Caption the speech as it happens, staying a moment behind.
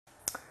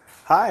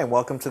Hi, and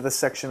welcome to this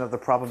section of the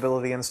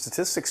Probability and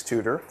Statistics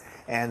Tutor.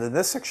 And in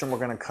this section, we're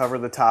going to cover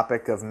the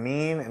topic of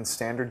mean and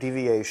standard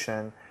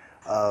deviation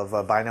of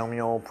a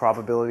binomial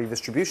probability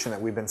distribution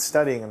that we've been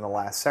studying in the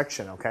last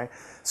section, okay?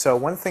 So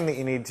one thing that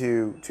you need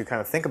to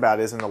kind of think about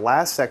is in the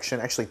last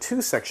section, actually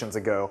 2 sections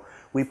ago,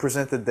 we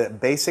presented the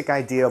basic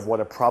idea of what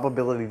a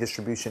probability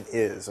distribution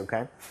is,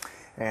 okay?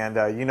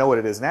 And you know what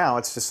it is now.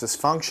 It's just this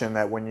function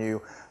that when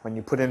you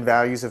put in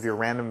values of your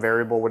random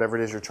variable, whatever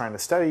it is you're trying to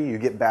study, you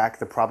get back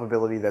the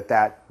probability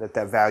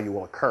that value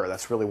will occur.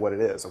 That's really what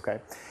it is, okay?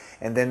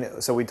 And then,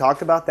 so we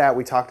talked about that.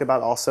 We talked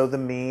about also the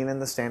mean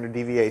and the standard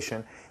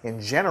deviation in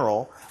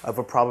general of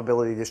a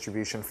probability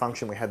distribution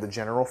function. We had the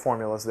general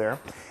formulas there.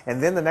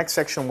 And then the next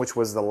section, which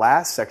was the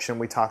last section,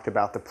 we talked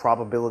about the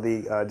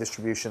probability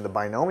distribution, the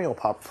binomial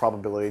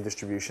probability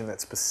distribution,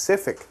 that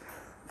specific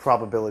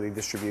probability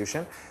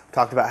distribution. We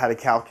talked about how to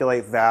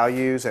calculate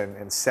values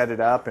and set it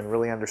up and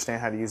really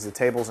understand how to use the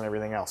tables and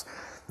everything else.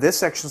 This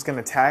section is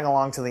going to tag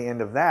along to the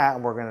end of that,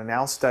 and we're going to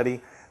now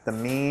study the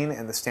mean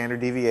and the standard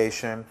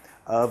deviation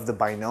of the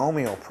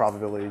binomial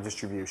probability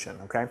distribution,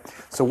 okay?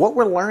 So what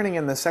we're learning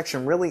in this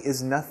section really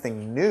is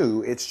nothing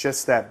new. It's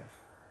just that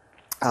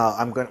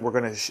we're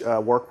going to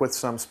work with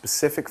some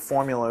specific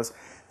formulas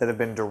that have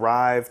been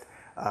derived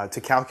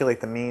to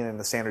calculate the mean and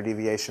the standard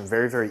deviation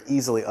very, very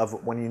easily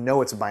of when you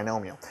know it's a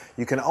binomial.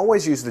 You can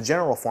always use the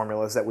general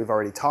formulas that we've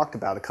already talked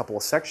about a couple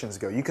of sections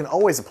ago. You can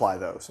always apply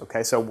those,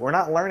 okay? So we're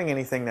not learning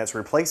anything that's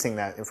replacing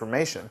that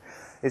information.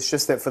 It's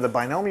just that for the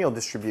binomial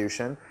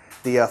distribution,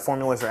 the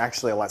formulas are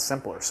actually a lot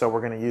simpler. So we're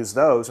going to use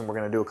those, and we're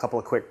going to do a couple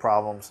of quick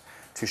problems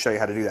to show you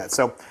how to do that.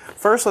 So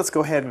first, let's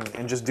go ahead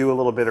and just do a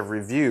little bit of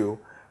review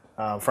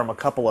from a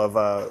couple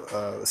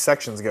of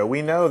sections ago.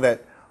 We know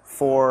that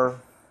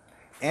for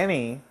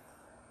any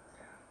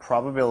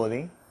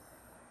probability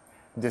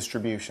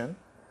distribution,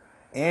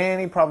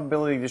 any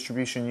probability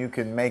distribution you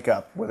can make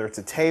up, whether it's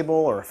a table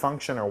or a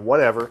function or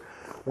whatever,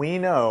 we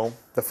know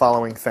the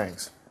following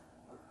things,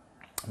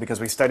 because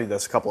we studied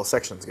this a couple of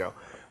sections ago.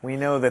 We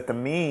know that the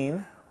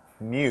mean,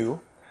 mu,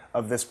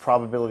 of this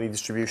probability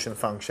distribution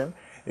function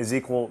is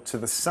equal to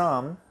the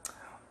sum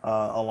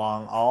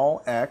along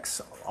all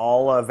x,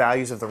 all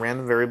values of the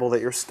random variable that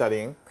you're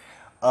studying,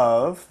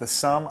 of the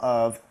sum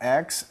of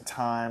x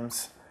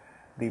times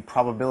the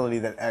probability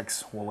that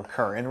x will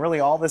occur. And really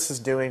all this is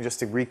doing, just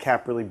to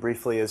recap really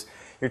briefly, is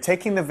you're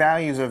taking the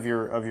values of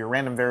your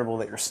random variable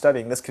that you're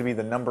studying. This could be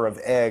the number of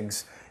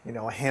eggs, you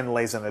know, a hen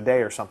lays in a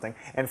day or something.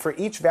 And for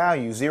each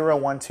value, 0,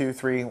 1, 2,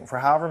 3, for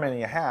however many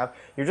you have,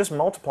 you're just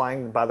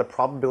multiplying by the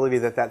probability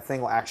that that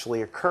thing will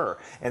actually occur.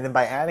 And then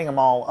by adding them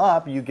all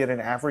up, you get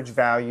an average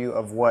value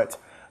of what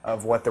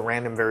the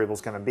random variable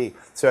is going to be.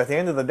 So at the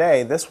end of the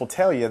day, this will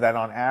tell you that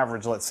on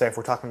average, let's say if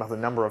we're talking about the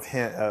number of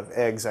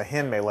eggs a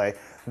hen may lay,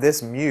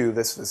 this mu,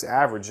 this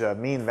average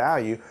mean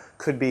value,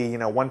 could be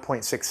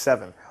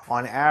 1.67.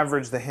 On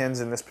average, the hens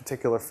in this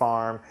particular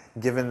farm,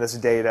 given this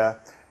data,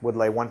 would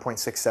lay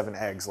 1.67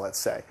 eggs, let's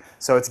say.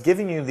 So it's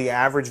giving you the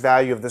average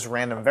value of this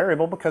random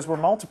variable because we're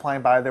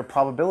multiplying by their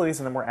probabilities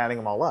and then we're adding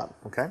them all up,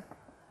 okay?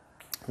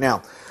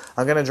 Now,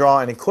 I'm going to draw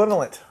an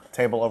equivalent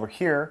table over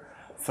here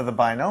for the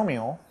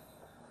binomial.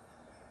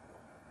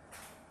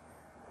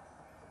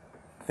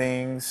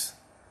 Things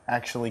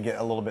actually get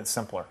a little bit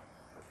simpler,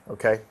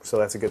 okay? So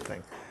that's a good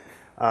thing.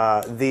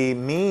 The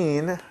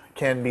mean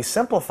can be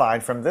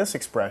simplified from this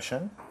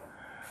expression.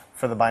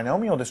 For the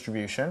binomial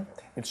distribution,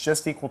 it's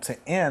just equal to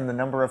n, the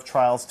number of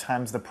trials,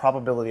 times the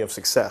probability of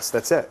success.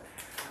 That's it.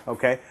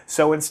 Okay?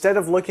 So instead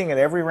of looking at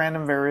every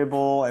random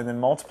variable and then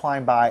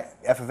multiplying by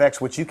f of x,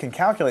 which you can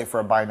calculate for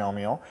a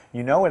binomial,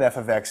 you know what f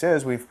of x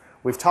is. We've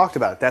talked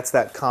about it. That's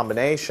that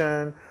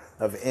combination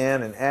of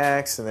n and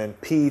x, and then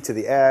p to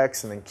the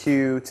x, and then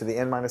q to the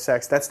n minus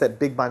x. That's that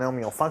big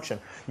binomial function.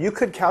 You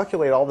could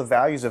calculate all the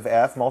values of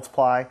f,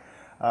 multiply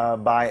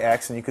by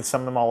x, and you could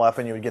sum them all up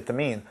and you would get the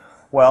mean.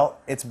 Well,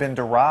 it's been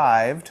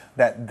derived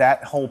that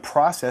that whole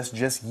process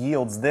just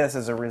yields this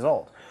as a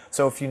result.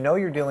 So if you know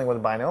you're dealing with a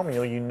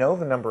binomial, you know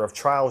the number of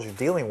trials you're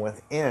dealing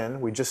with n.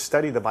 We just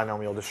studied the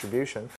binomial distribution.